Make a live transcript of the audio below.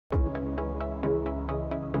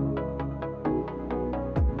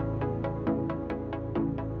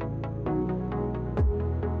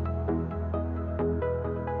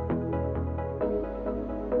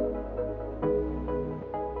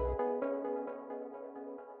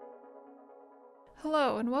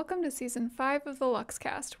Hello, and welcome to Season 5 of the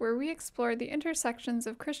LuxCast, where we explore the intersections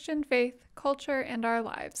of Christian faith, culture, and our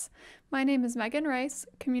lives. My name is Megan Rice,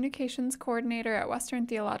 Communications Coordinator at Western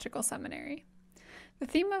Theological Seminary. The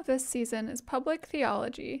theme of this season is public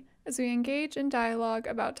theology, as we engage in dialogue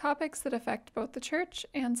about topics that affect both the church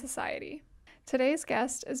and society. Today's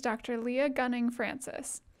guest is Dr. Leah Gunning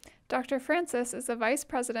Francis. Dr. Francis is the Vice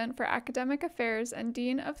President for Academic Affairs and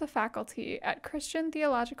Dean of the Faculty at Christian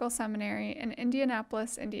Theological Seminary in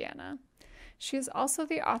Indianapolis, Indiana. She is also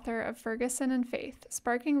the author of Ferguson and Faith,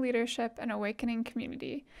 Sparking Leadership and Awakening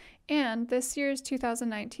Community, and this year's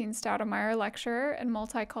 2019 Stoutemire Lecturer in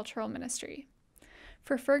Multicultural Ministry.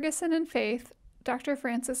 For Ferguson and Faith, Dr.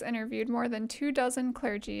 Francis interviewed more than 24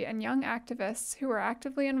 clergy and young activists who were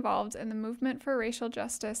actively involved in the movement for racial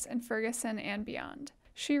justice in Ferguson and beyond.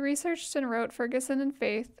 She researched and wrote Ferguson and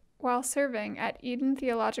Faith while serving at Eden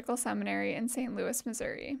Theological Seminary in St. Louis,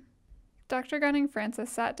 Missouri. Dr. Gunning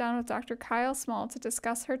Francis sat down with Dr. Kyle Small to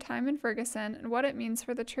discuss her time in Ferguson and what it means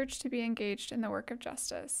for the church to be engaged in the work of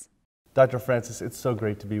justice. Dr. Francis, it's so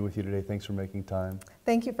great to be with you today. Thanks for making time.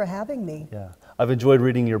 Thank you for having me. Yeah, I've enjoyed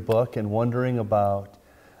reading your book and wondering about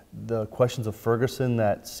the questions of Ferguson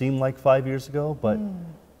that seemed like 5 years ago, but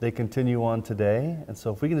they continue on today. And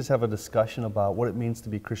so if we can just have a discussion about what it means to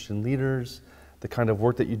be Christian leaders, the kind of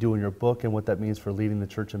work that you do in your book, and what that means for leading the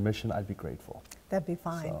church in mission, I'd be grateful. That'd be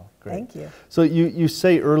fine. So, great. Thank you. So you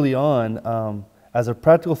say early on, as a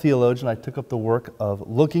practical theologian, I took up the work of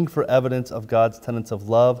looking for evidence of God's tenets of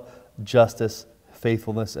love, justice,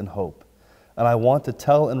 faithfulness, and hope. And I want to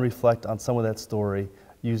tell and reflect on some of that story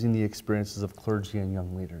using the experiences of clergy and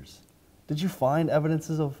young leaders. Did you find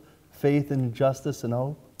evidences of faith and justice and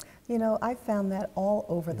hope? You know, I found that all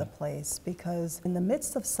over the place because in the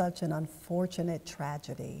midst of such an unfortunate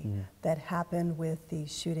tragedy that happened with the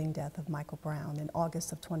shooting death of Michael Brown in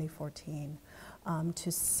August of 2014,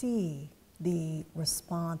 to see the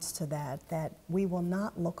response to that we will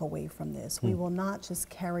not look away from this. We will not just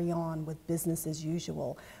carry on with business as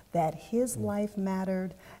usual, that his life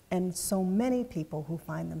mattered, and so many people who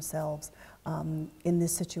find themselves in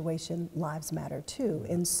this situation, lives matter too.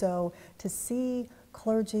 And so to see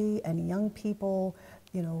clergy and young people,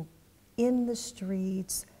 you know, in the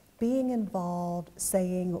streets, being involved,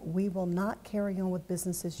 saying we will not carry on with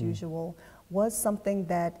business as usual, was something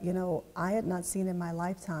that, you know, I had not seen in my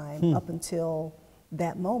lifetime up until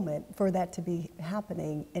that moment, for that to be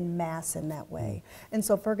happening in mass in that way. And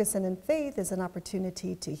so Ferguson and Faith is an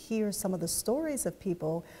opportunity to hear some of the stories of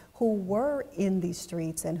people who were in these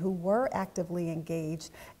streets and who were actively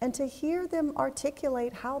engaged, and to hear them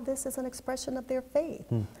articulate how this is an expression of their faith.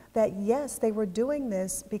 That yes, they were doing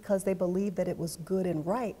this because they believed that it was good and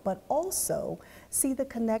right, but also see the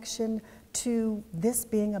connection to this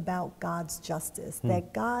being about God's justice,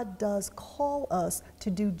 that God does call us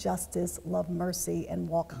to do justice, love mercy, and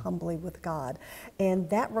walk humbly with God. And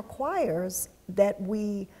that requires that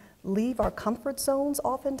we leave our comfort zones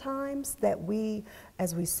oftentimes, that we,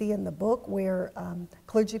 as we see in the book, where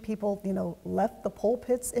clergy people, you know, left the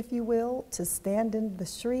pulpits, if you will, to stand in the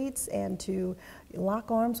streets and to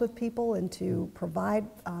lock arms with people and to provide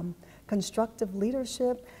constructive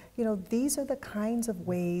leadership. You know, these are the kinds of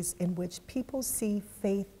ways in which people see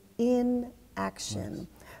faith in action,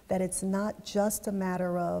 that it's not just a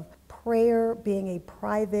matter of prayer being a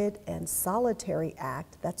private and solitary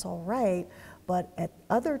act, that's all right, but at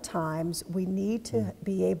other times we need to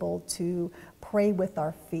be able to pray with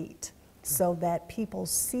our feet so that people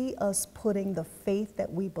see us putting the faith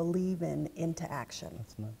that we believe in into action.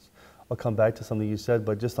 That's nice. I'll come back to something you said,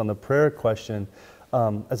 but just on the prayer question,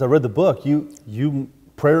 as I read the book,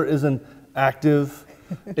 prayer is an active,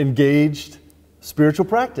 engaged spiritual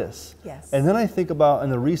practice. Yes. And then I think about in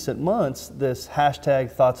the recent months, this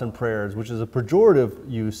hashtag thoughts and prayers, which is a pejorative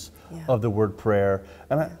use of the word prayer.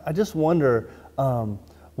 And I just wonder,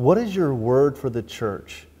 what is your word for the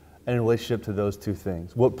church in relationship to those two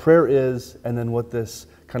things? What prayer is, and then what this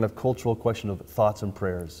kind of cultural question of thoughts and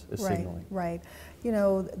prayers is signaling. Right. You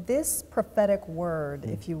know, this prophetic word,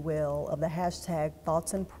 if you will, of the hashtag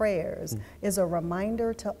thoughts and prayers is a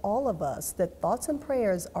reminder to all of us that thoughts and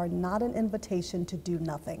prayers are not an invitation to do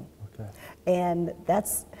nothing. Okay. And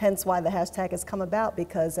that's hence why the hashtag has come about,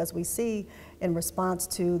 because as we see in response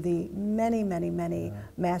to the many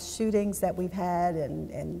mass shootings that we've had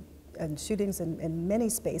and shootings in many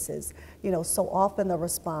spaces, you know, so often the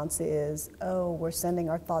response is, oh, we're sending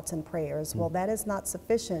our thoughts and prayers. Well, that is not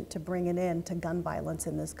sufficient to bring an end to gun violence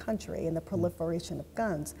in this country and the proliferation of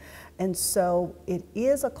guns. And so it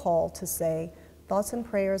is a call to say thoughts and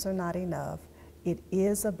prayers are not enough. It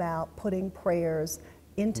is about putting prayers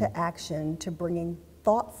into action to bringing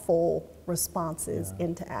thoughtful responses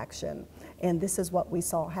into action. And this is what we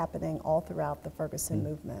saw happening all throughout the Ferguson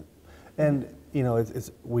movement. And, you know,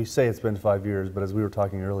 we say it's been 5 years, but as we were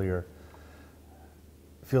talking earlier,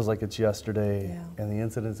 it feels like it's yesterday, and the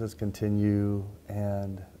incidences continue,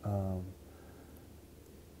 and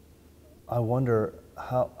I wonder,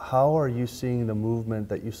 how are you seeing the movement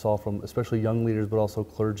that you saw from especially young leaders, but also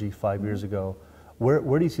clergy 5 years ago?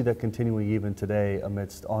 Where do you see that continuing even today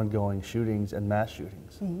amidst ongoing shootings and mass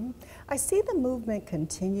shootings? I see the movement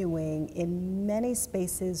continuing in many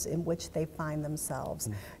spaces in which they find themselves.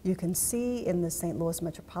 You can see in the St. Louis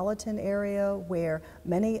metropolitan area where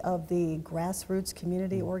many of the grassroots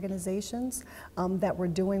community organizations that were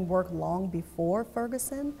doing work long before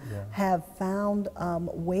Ferguson have found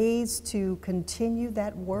ways to continue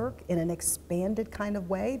that work in an expanded kind of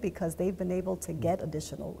way, because they've been able to get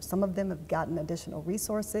additional, some of them have gotten additional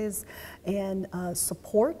resources and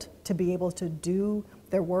support to be able to do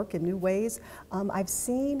their work in new ways. I've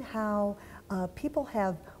seen how people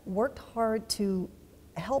have worked hard to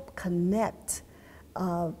help connect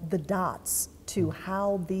the dots to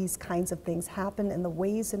how these kinds of things happen and the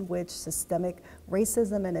ways in which systemic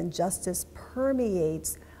racism and injustice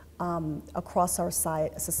permeates across our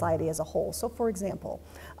society as a whole. So for example,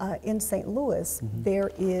 in St. Louis,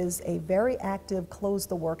 there is a very active Close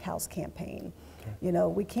the Workhouse campaign. You know,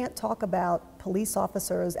 we can't talk about police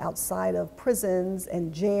officers outside of prisons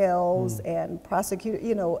and jails and prosecute,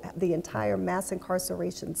 you know, the entire mass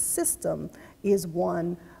incarceration system is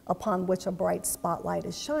one upon which a bright spotlight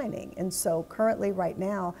is shining. And so currently right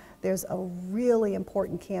now, there's a really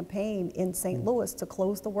important campaign in St. Louis to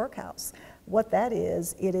close the workhouse. What that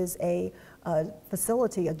is, it is a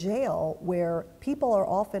facility, a jail, where people are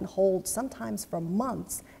often held sometimes for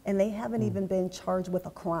months and they haven't even been charged with a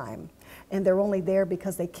crime. And they're only there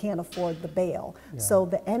because they can't afford the bail. So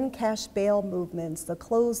the end cash bail movements, the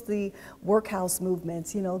close the workhouse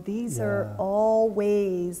movements, you know, these are all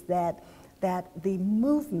ways that the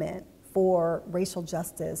movement for racial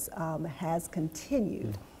justice has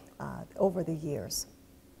continued over the years.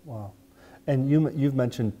 Wow. And you've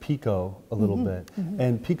mentioned PICO a little bit,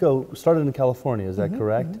 and PICO started in California, is that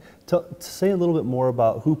correct? Say a little bit more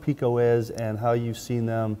about who PICO is and how you've seen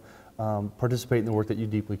them participate in the work that you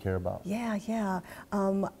deeply care about.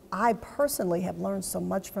 I personally have learned so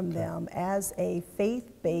much from them as a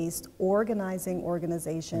faith-based organizing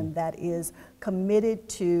organization that is committed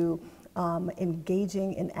to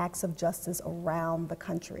engaging in acts of justice around the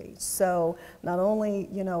country. So not only,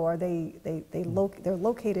 you know, are they're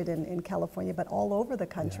located in California, but all over the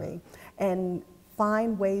country, and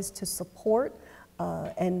find ways to support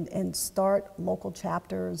and start local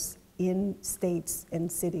chapters in states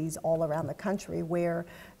and cities all around the country, where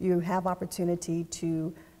you have opportunity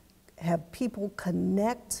to have people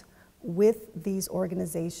connect with these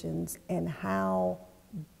organizations and how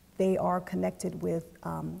they are connected with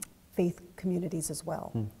faith communities as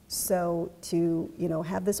well. So to, you know,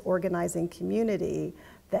 have this organizing community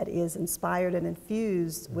that is inspired and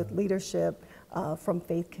infused with leadership from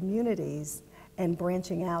faith communities and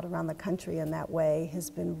branching out around the country in that way has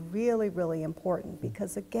been really, really important,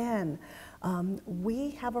 because again,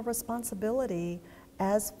 we have a responsibility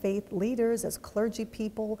as faith leaders, as clergy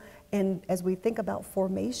people, and as we think about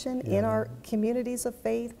formation in our communities of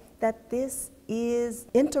faith, that this is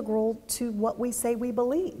integral to what we say we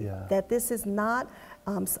believe. That this is not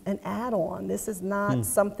an add-on. This is not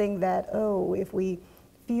something that, oh, if we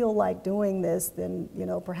feel like doing this, then, you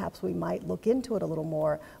know, perhaps we might look into it a little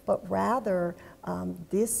more. But rather,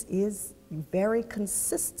 this is very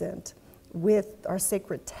consistent with our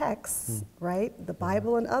sacred texts, right? The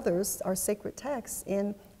Bible and others are sacred texts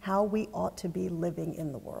in how we ought to be living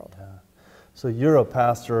in the world. So you're a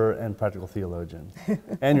pastor and practical theologian,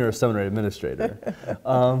 and you're a seminary administrator.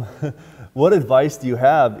 What advice do you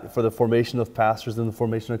have for the formation of pastors and the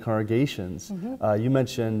formation of congregations? You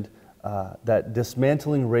mentioned that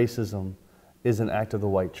dismantling racism is an act of the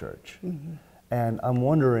white church. And I'm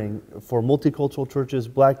wondering, for multicultural churches,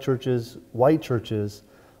 black churches, white churches,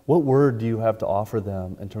 what word do you have to offer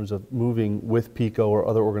them in terms of moving with PICO or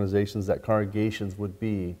other organizations that congregations would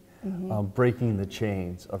be breaking the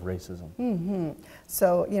chains of racism?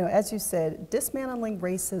 So, you know, as you said, dismantling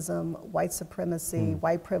racism, white supremacy,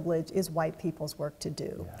 white privilege is white people's work to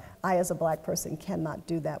do. I, as a black person, cannot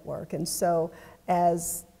do that work. And so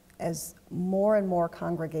as more and more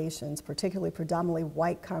congregations, particularly predominantly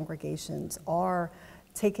white congregations, are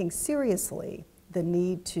taking seriously the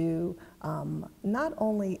need to not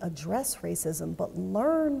only address racism, but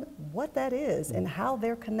learn what that is and how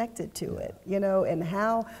they're connected to it, you know, and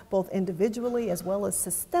how both individually as well as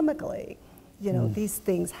systemically you know, these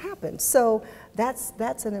things happen. So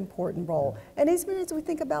that's an important role. And even as we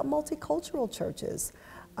think about multicultural churches,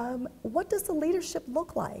 what does the leadership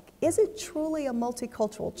look like? Is it truly a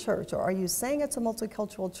multicultural church, or are you saying it's a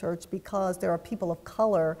multicultural church because there are people of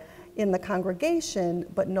color in the congregation,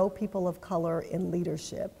 but no people of color in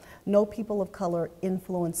leadership, no people of color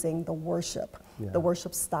influencing the worship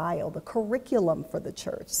style, the curriculum for the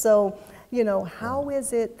church? So, you know, how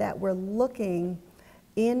is it that we're looking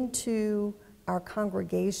into our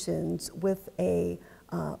congregations with a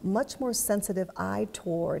much more sensitive eye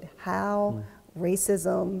toward how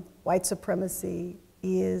racism, white supremacy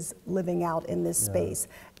is living out in this space?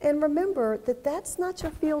 And remember that that's not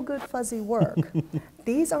your feel-good fuzzy work.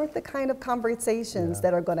 These aren't the kind of conversations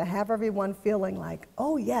that are going to have everyone feeling like,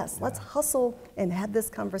 oh yes, let's hustle and have this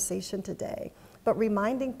conversation today. But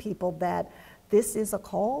reminding people that this is a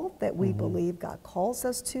call that we believe God calls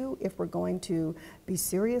us to if we're going to be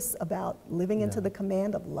serious about living into the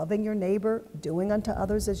command of loving your neighbor, doing unto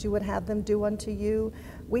others as you would have them do unto you.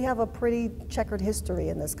 We have a pretty checkered history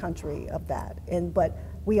in this country of that. But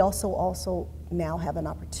we also now have an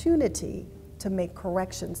opportunity to make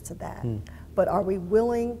corrections to that. But are we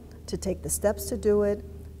willing to take the steps to do it,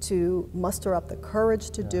 to muster up the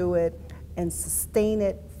courage to do it, and sustain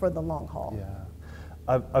it for the long haul?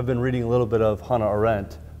 I've been reading a little bit of Hannah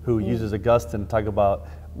Arendt, who uses Augustine to talk about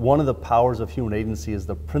one of the powers of human agency is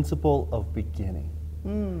the principle of beginning.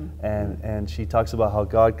 And she talks about how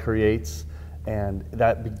God creates, and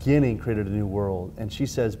that beginning created a new world. And she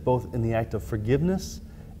says both in the act of forgiveness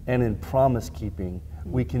and in promise keeping,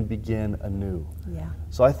 we can begin anew.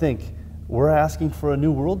 So I think we're asking for a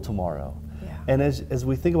new world tomorrow. And as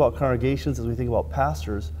we think about congregations, as we think about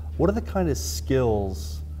pastors, what are the kind of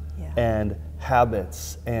skills and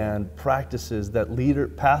habits and practices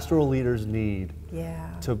that pastoral leaders need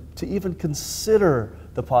to even consider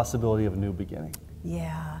the possibility of a new beginning?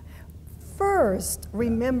 First,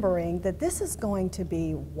 remembering that this is going to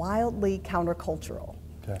be wildly countercultural.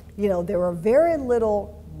 You know, there are very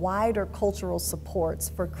little wider cultural supports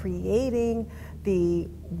for creating the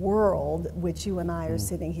world which you and I are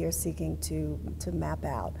sitting here seeking to map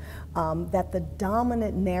out. That the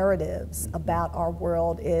dominant narratives about our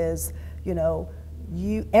world is, you know,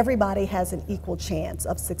 everybody has an equal chance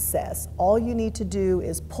of success. All you need to do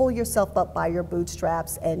is pull yourself up by your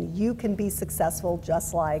bootstraps and you can be successful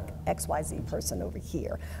just like XYZ person over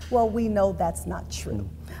here. Well, we know that's not true.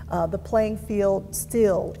 The playing field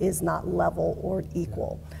still is not level or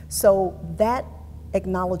equal. So that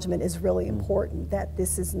acknowledgement is really important, that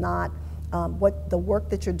this is not what the work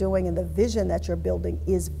that you're doing and the vision that you're building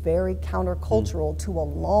is very countercultural to a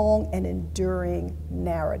long and enduring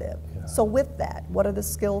narrative. So with that, what are the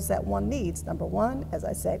skills that one needs? Number one, as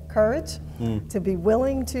I said, courage, to be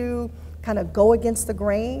willing to kind of go against the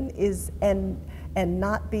grain and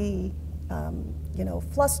not be you know,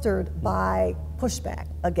 flustered by pushback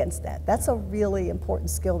against that. That's a really important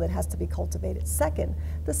skill that has to be cultivated. Second,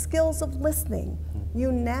 the skills of listening.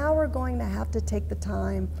 You now are going to have to take the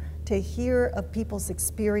time to hear of people's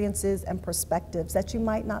experiences and perspectives that you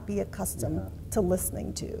might not be accustomed to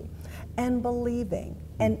listening to, and believing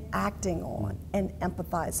and acting on and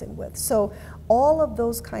empathizing with. So all of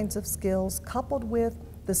those kinds of skills, coupled with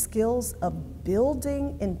the skills of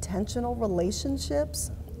building intentional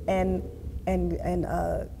relationships and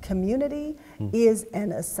community is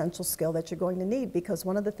an essential skill that you're going to need, because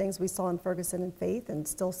one of the things we saw in Ferguson and Faith and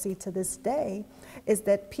still see to this day is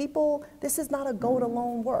that people, this is not a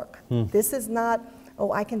go-it-alone work. This is not,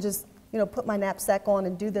 oh, I can just, you know, put my knapsack on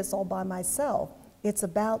and do this all by myself. It's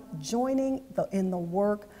about joining in the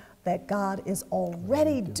work that God is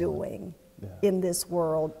already doing in this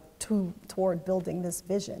world toward building this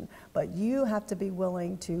vision. But you have to be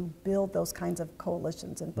willing to build those kinds of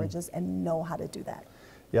coalitions and bridges and know how to do that.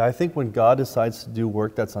 Yeah, I think when God decides to do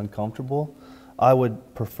work that's uncomfortable, I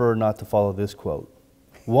would prefer not to follow this quote.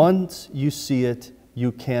 Once you see it,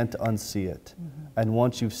 you can't unsee it. And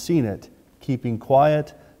once you've seen it, keeping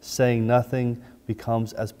quiet, saying nothing,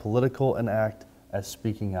 becomes as political an act as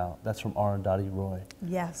speaking out. That's from Arundhati Roy.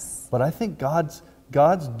 Yes. But I think God's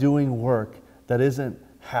doing work that isn't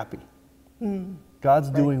happy.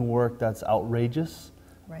 God's doing work that's outrageous,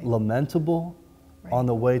 lamentable, on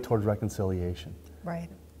the way towards reconciliation.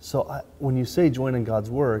 So when you say join in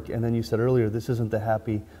God's work, and then you said earlier, this isn't the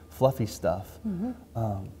happy, fluffy stuff,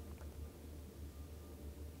 I'm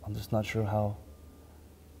just not sure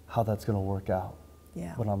how that's going to work out.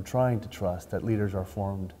 But I'm trying to trust that leaders are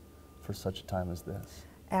formed for such a time as this.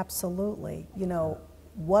 Absolutely. You know,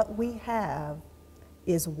 what we have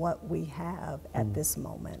is what we have at this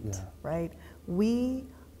moment, right? We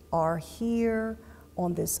are here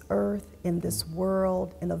on this earth, in this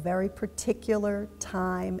world, in a very particular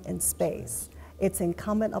time and space. It's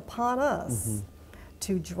incumbent upon us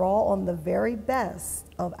to draw on the very best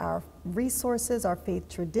of our resources, our faith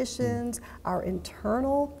traditions, our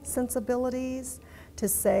internal sensibilities, to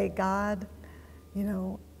say, God, you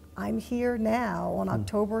know, I'm here now on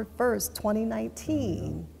October 1st,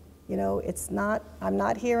 2019. You know, I'm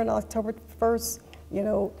not here on October 1st, you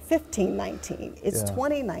know, 1519. It's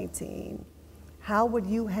 2019. How would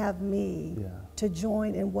you have me to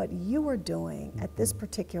join in what you are doing at this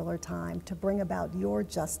particular time to bring about your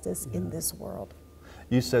justice in this world?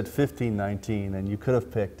 You said 1519, and you could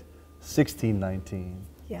have picked 1619.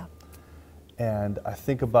 Yeah. And I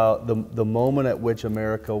think about the moment at which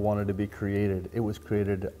America wanted to be created. It was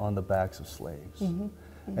created on the backs of slaves.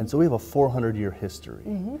 And so we have a 400-year history.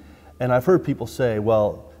 And I've heard people say,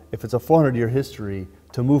 well, if it's a 400-year history,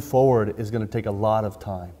 to move forward is going to take a lot of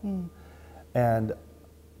time. And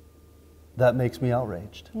that makes me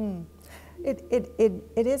outraged.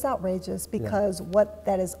 It is outrageous because what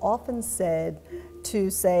that is often said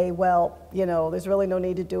to say, well, you know, there's really no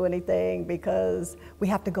need to do anything because we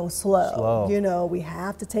have to go slow. You know, we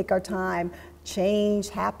have to take our time. Change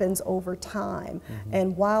happens over time.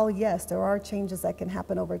 And while, yes, there are changes that can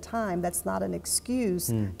happen over time, that's not an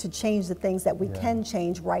excuse to change the things that we can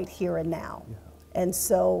change right here and now. And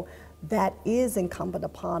so that is incumbent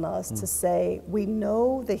upon us to say, we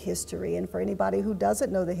know the history, and for anybody who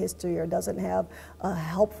doesn't know the history or doesn't have a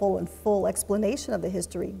helpful and full explanation of the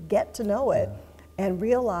history, get to know it and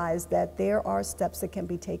realize that there are steps that can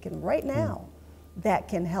be taken right now that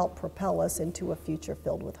can help propel us into a future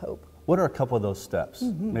filled with hope. What are a couple of those steps?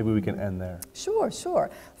 Maybe we can end there. Sure.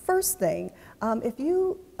 First thing, if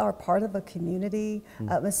you are part of a community,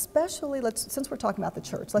 especially, since we're talking about the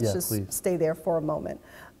church, let's stay there for a moment.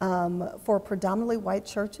 For predominantly white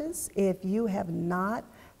churches, if you have not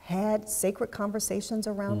had sacred conversations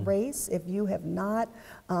around race, if you have not,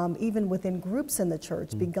 even within groups in the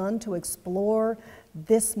church, begun to explore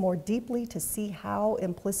this more deeply to see how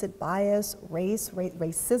implicit bias,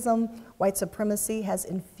 racism, white supremacy has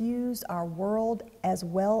infused our world as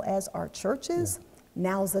well as our churches,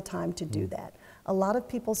 now's the time to do that. A lot of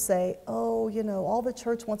people say, oh, you know, all the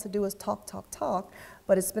church wants to do is talk,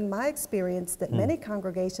 but it's been my experience that many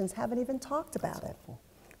congregations haven't even talked about it.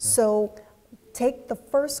 So take the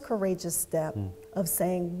first courageous step of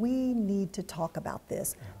saying, we need to talk about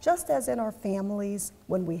this. Just as in our families,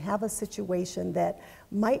 when we have a situation that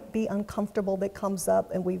might be uncomfortable that comes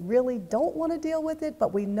up and we really don't want to deal with it,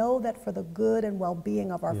 but we know that for the good and well-being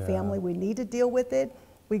of our family, we need to deal with it,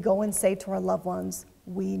 we go and say to our loved ones,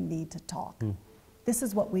 we need to talk. This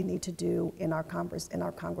is what we need to do in our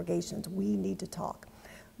congregations. We need to talk.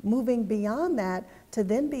 Moving beyond that, to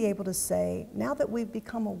then be able to say, now that we've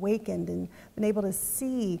become awakened and been able to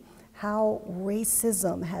see how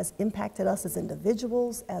racism has impacted us as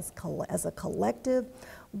individuals, as a collective,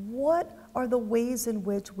 what are the ways in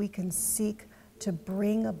which we can seek to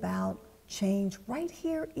bring about change right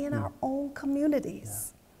here in our own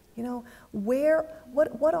communities? You know,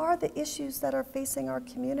 what are the issues that are facing our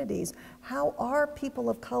communities? How are people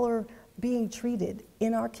of color being treated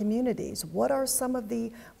in our communities? What are some of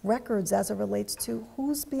the records as it relates to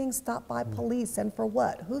who's being stopped by police and for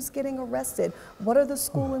what? Who's getting arrested? What are the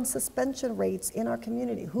school and suspension rates in our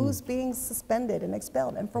community? Who's being suspended and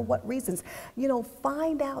expelled and for what reasons? You know,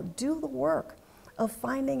 find out, do the work of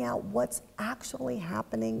finding out what's actually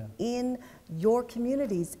happening in your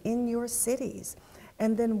communities, in your cities,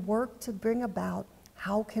 and then work to bring about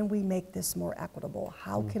how can we make this more equitable?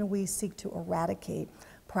 How can we seek to eradicate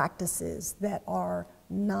practices that are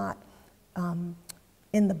not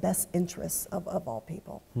in the best interests of all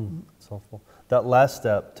people. That's helpful. That last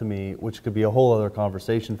step to me, which could be a whole other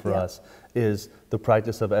conversation for us, is the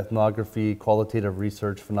practice of ethnography, qualitative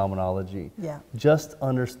research, phenomenology. Just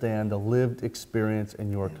understand the lived experience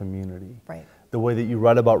in your community. The way that you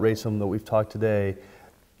write about racism that we've talked today,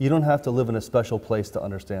 you don't have to live in a special place to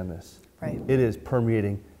understand this. It is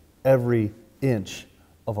permeating every inch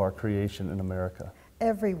of our creation in America.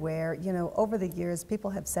 Everywhere. You know, over the years, people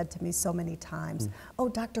have said to me so many times, oh,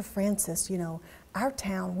 Dr. Francis, you know, our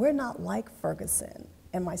town, we're not like Ferguson.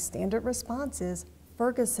 And my standard response is,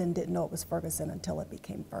 Ferguson didn't know it was Ferguson until it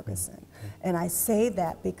became Ferguson. And I say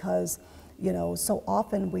that because, you know, so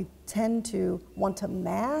often we tend to want to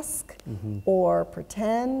mask or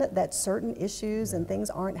pretend that certain issues and things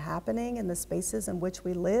aren't happening in the spaces in which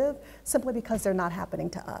we live simply because they're not happening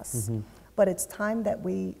to us. But it's time that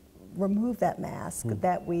we remove that mask,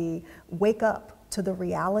 that we wake up to the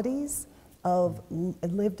realities of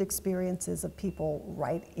lived experiences of people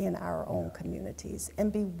right in our own communities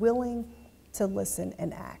and be willing to listen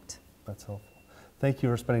and act. That's helpful. Thank you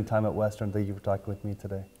for spending time at Western. Thank you for talking with me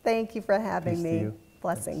today. Thank you for having Peace me. to you.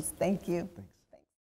 Blessings. Thank you.